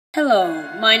Hello,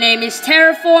 my name is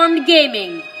Terraformed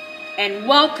Gaming, and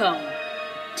welcome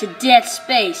to Dead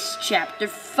Space Chapter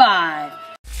 5.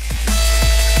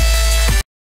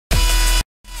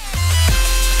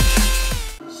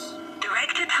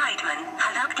 Director Tideman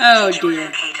has updated Oh your dear.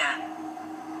 locator.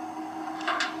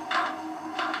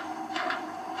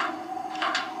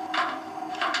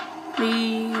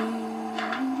 Please.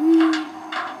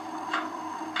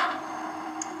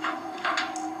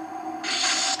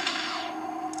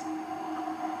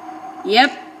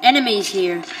 Yep, enemies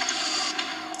here.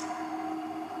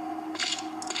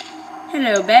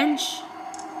 Hello, bench.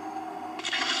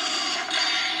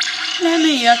 Let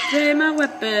me upgrade my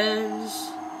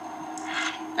weapons.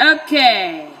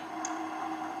 Okay.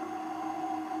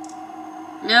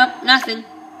 Nope, nothing.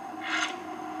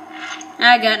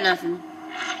 I got nothing.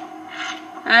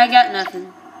 I got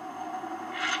nothing.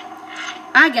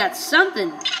 I got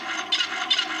something.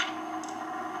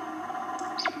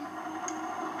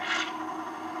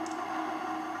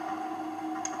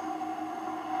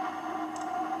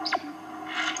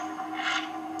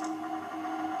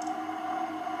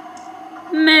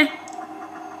 Meh.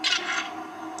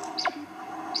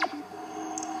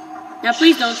 Now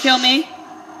please don't kill me.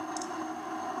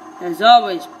 As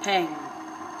always, peng.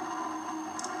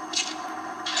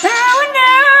 Power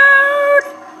node!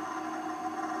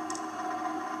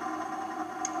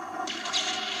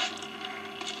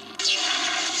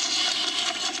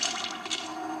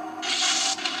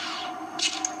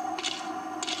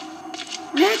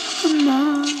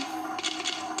 Necromorph.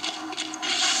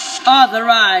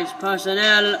 Authorized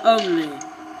personnel only.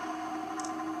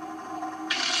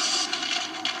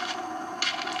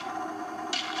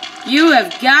 You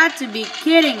have got to be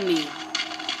kidding me.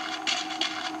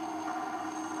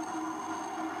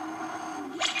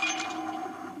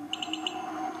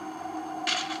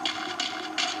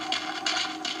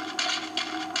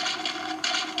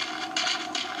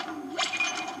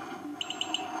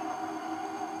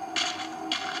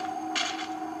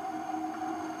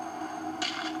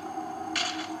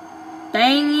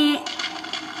 Dang it.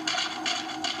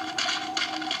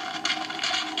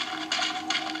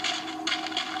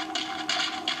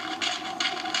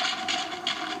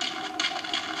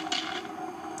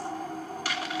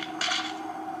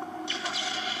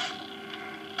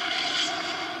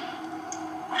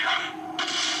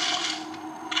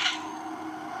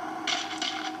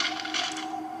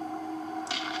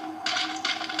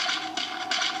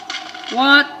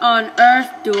 What on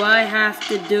earth do I have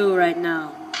to do right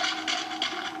now?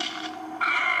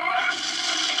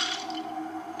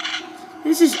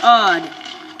 This is odd.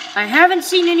 I haven't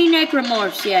seen any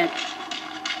necromorphs yet.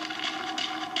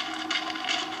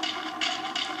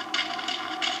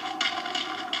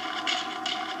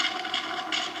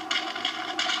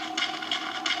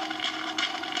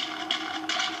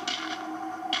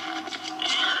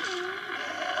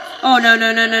 Oh no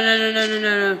no no no no no no no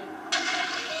no no.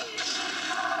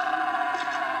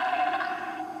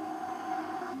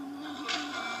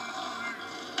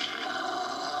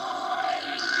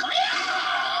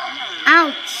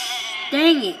 Ouch!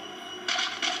 Dang it.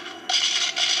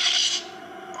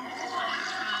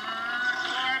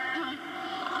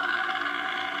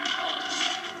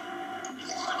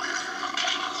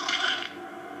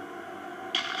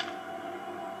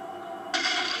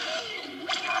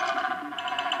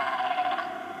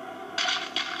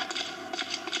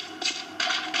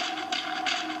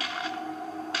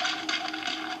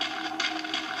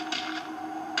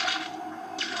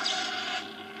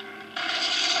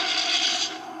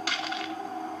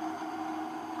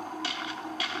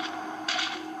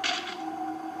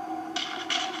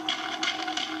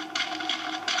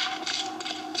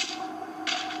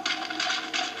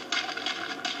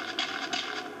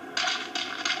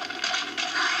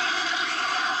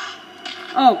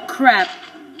 Oh crap.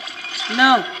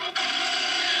 No.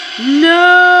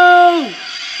 No!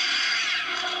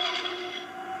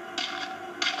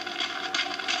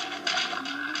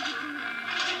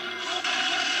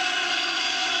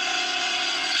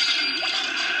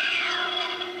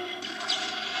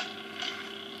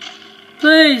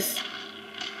 Please.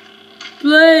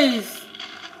 Please.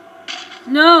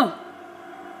 No.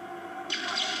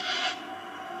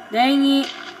 Dang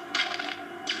it.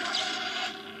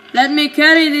 Let me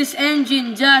carry this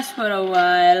engine just for a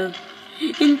while.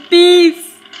 In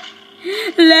peace.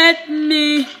 Let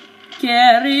me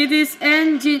carry this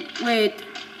engine. Wait.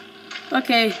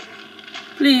 Okay.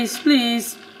 Please,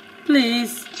 please.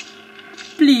 Please.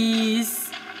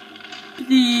 Please.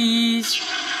 Please.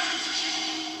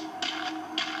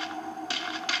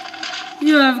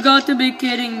 You have got to be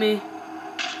kidding me.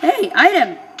 Hey,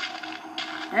 item.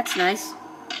 That's nice.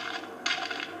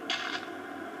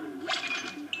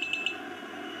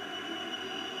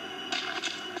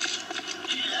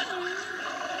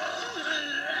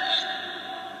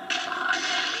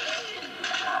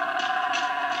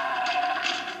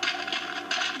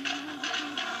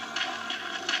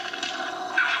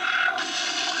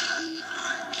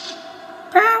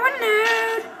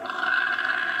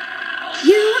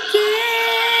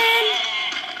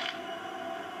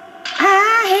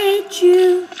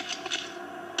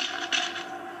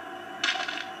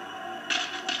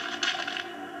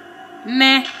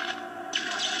 Meh.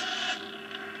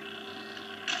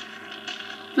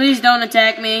 Please don't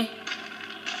attack me.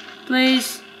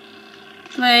 Please.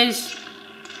 Please.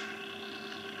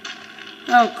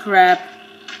 Oh crap.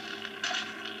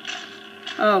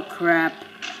 Oh crap.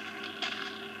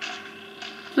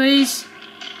 Please.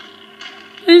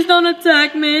 Please don't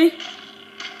attack me.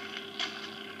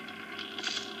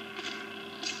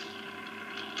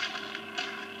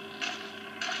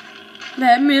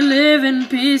 Let me live in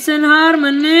peace and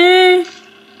harmony.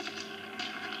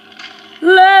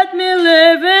 Let me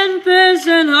live in peace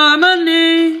and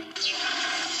harmony.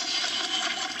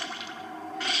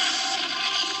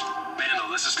 Mandel,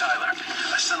 this is Tyler.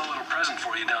 I sent a little present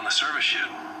for you down the service chute.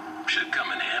 Should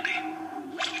come in handy.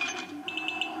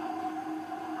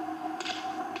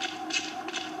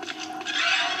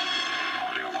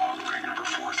 Audio log rig number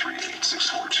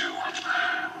 438642.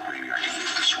 Maybe I can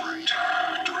get this right.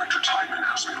 Director Tideman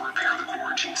asked me to repair the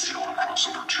quarantine seal on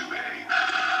crossover 2A.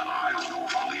 I don't know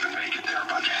if I'll even make it there,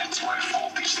 but it's my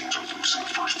fault these things are loose in the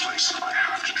first place. I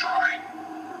have to try.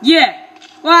 Yeah,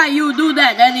 why you do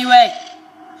that anyway?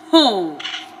 Oh,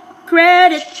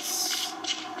 credits.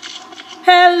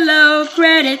 Hello,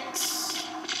 credits.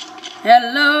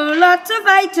 Hello, lots of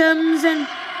items, and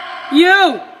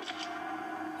you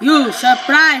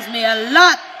surprised me a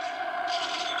lot.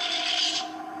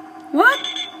 What?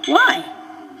 Why?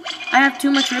 I have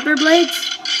too much ripper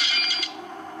blades?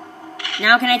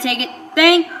 Now can I take it?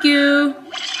 Thank you.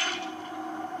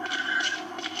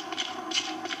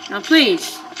 Now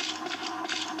please.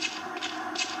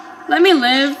 Let me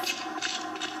live.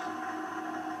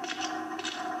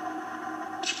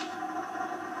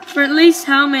 For at least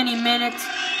how many minutes?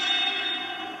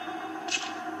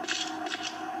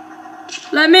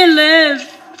 Let me live.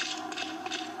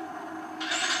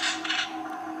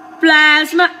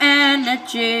 Plasma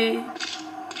energy.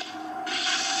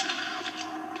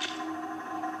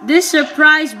 This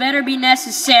surprise better be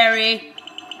necessary.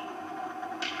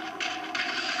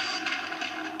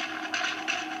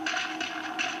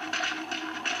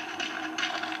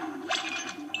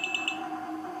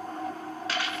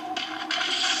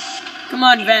 Come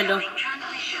on, Vandal. Vandal,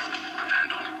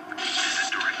 this is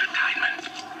Director Tideman.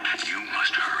 You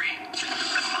must hurry.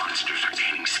 The monsters are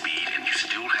gaining speed, and you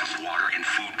still have water and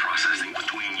food processing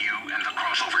between you and the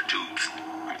crossover tubes.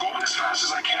 I'm going as fast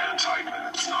as I can, Tideman.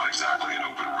 It's not exactly an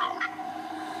open road.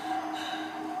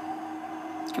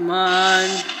 Come on.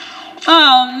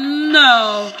 Oh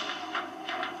no.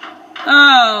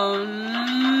 Oh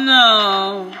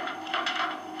no.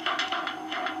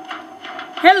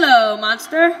 Hello,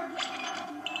 monster.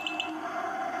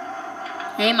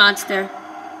 Hey, monster.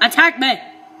 Attack me!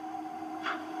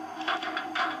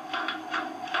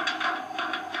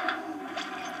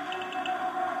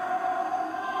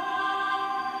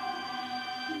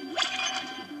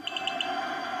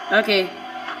 Okay.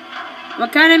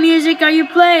 What kind of music are you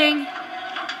playing? Hey,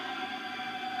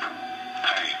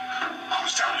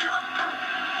 who's down here?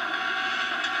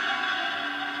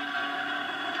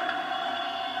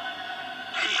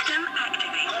 System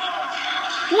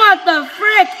activated. What the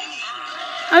frick?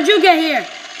 How'd you get here?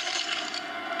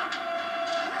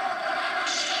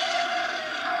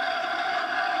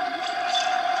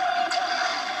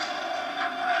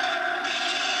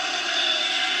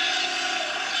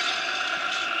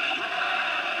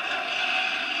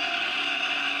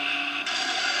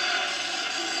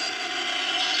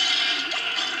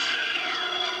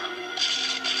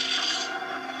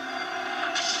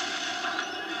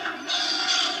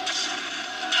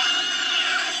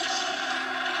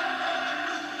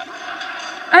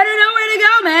 I don't know where to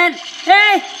go, man.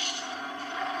 Hey!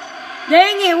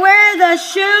 Dang it, where the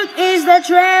chute is the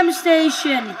tram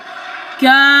station?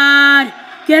 God,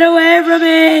 get away from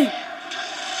me!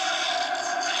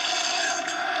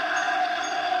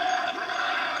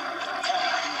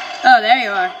 Oh, there you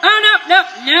are. Oh, no, no,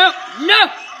 no,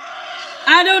 no!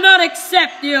 I do not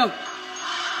accept you.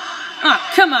 Oh,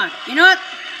 come on. You know what?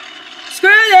 Screw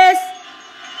this.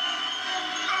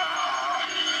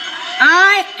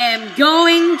 I am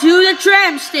going to the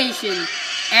tram station,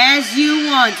 as you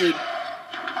wanted.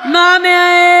 Mommy!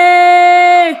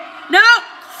 No!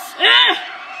 Ugh.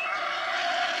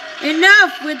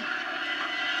 Enough with...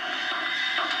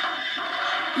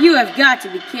 You have got to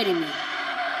be kidding me.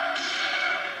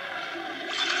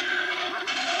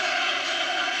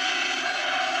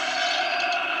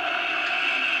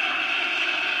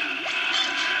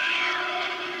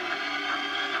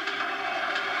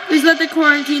 Please let the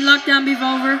quarantine lockdown be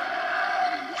over.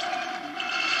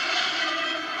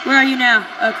 Where are you now?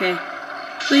 Okay.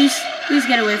 Please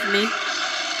get away from me.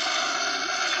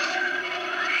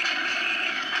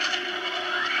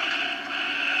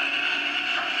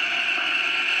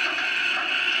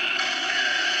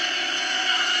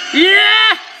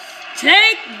 Yeah!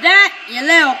 Take that, you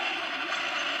little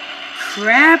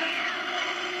crap.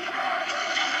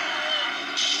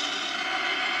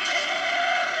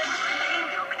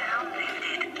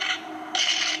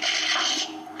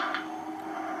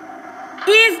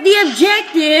 If the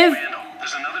objective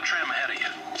There's another tram ahead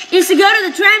of you. is to go to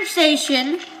the tram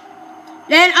station,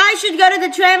 then I should go to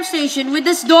the tram station with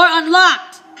this door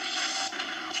unlocked.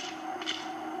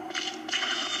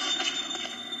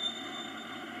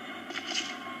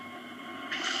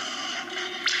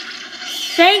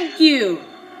 Thank you.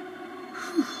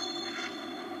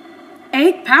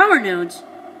 8 power nodes.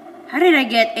 How did I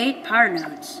get 8 power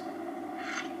nodes?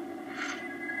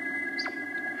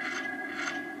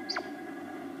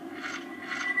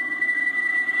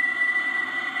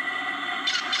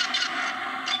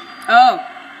 Oh,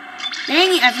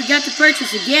 dang it, I forgot to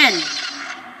purchase again.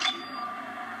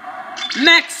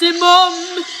 Maximum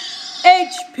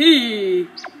HP.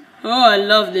 Oh, I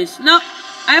love this. No,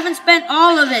 I haven't spent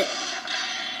all of it.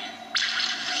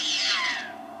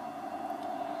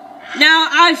 Now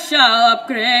I shall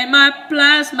upgrade my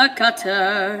plasma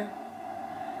cutter.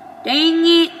 Dang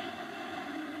it.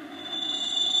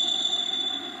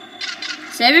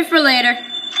 Save it for later.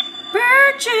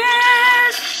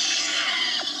 Purchase.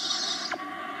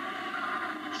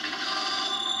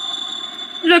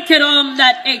 Look at all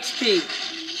that HP.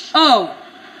 Oh.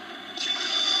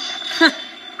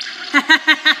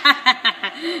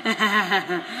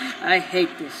 I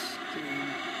hate this game.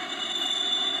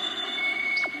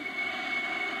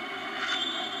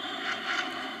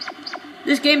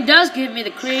 This game does give me the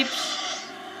creeps.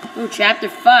 Ooh, chapter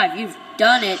 5. You've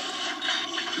done it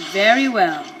very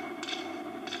well.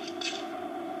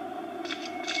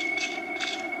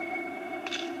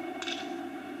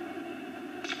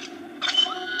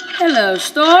 Hello,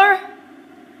 store.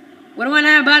 What do I want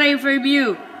to buy from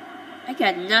you? I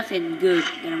got nothing good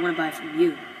that I want to buy from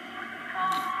you.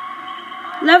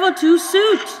 Level 2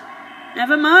 suit.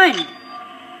 Never mind.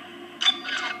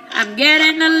 I'm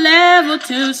getting a level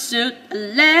 2 suit. A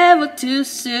level 2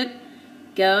 suit.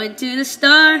 Going to the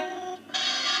store.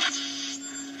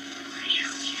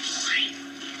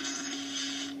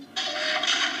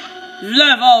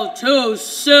 Level 2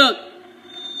 suit.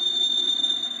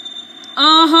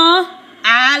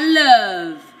 I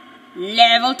love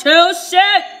level 2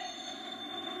 suit.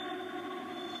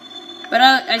 But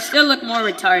I still look more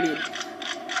retarded.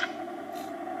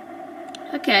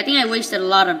 Okay, I think I wasted a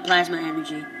lot on plasma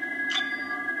energy.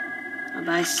 I'll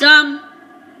buy some.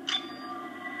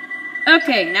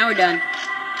 Okay, now we're done.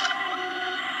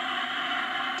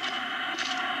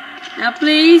 Now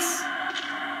please,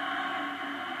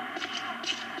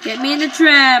 get me in the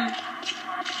tram.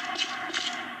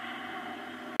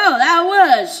 Oh, that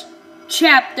was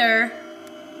Chapter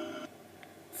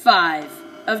 5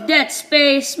 of Dead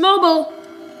Space Mobile.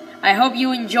 I hope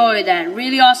you enjoyed that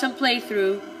really awesome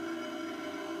playthrough.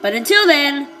 But until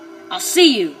then, I'll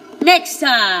see you next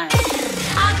time.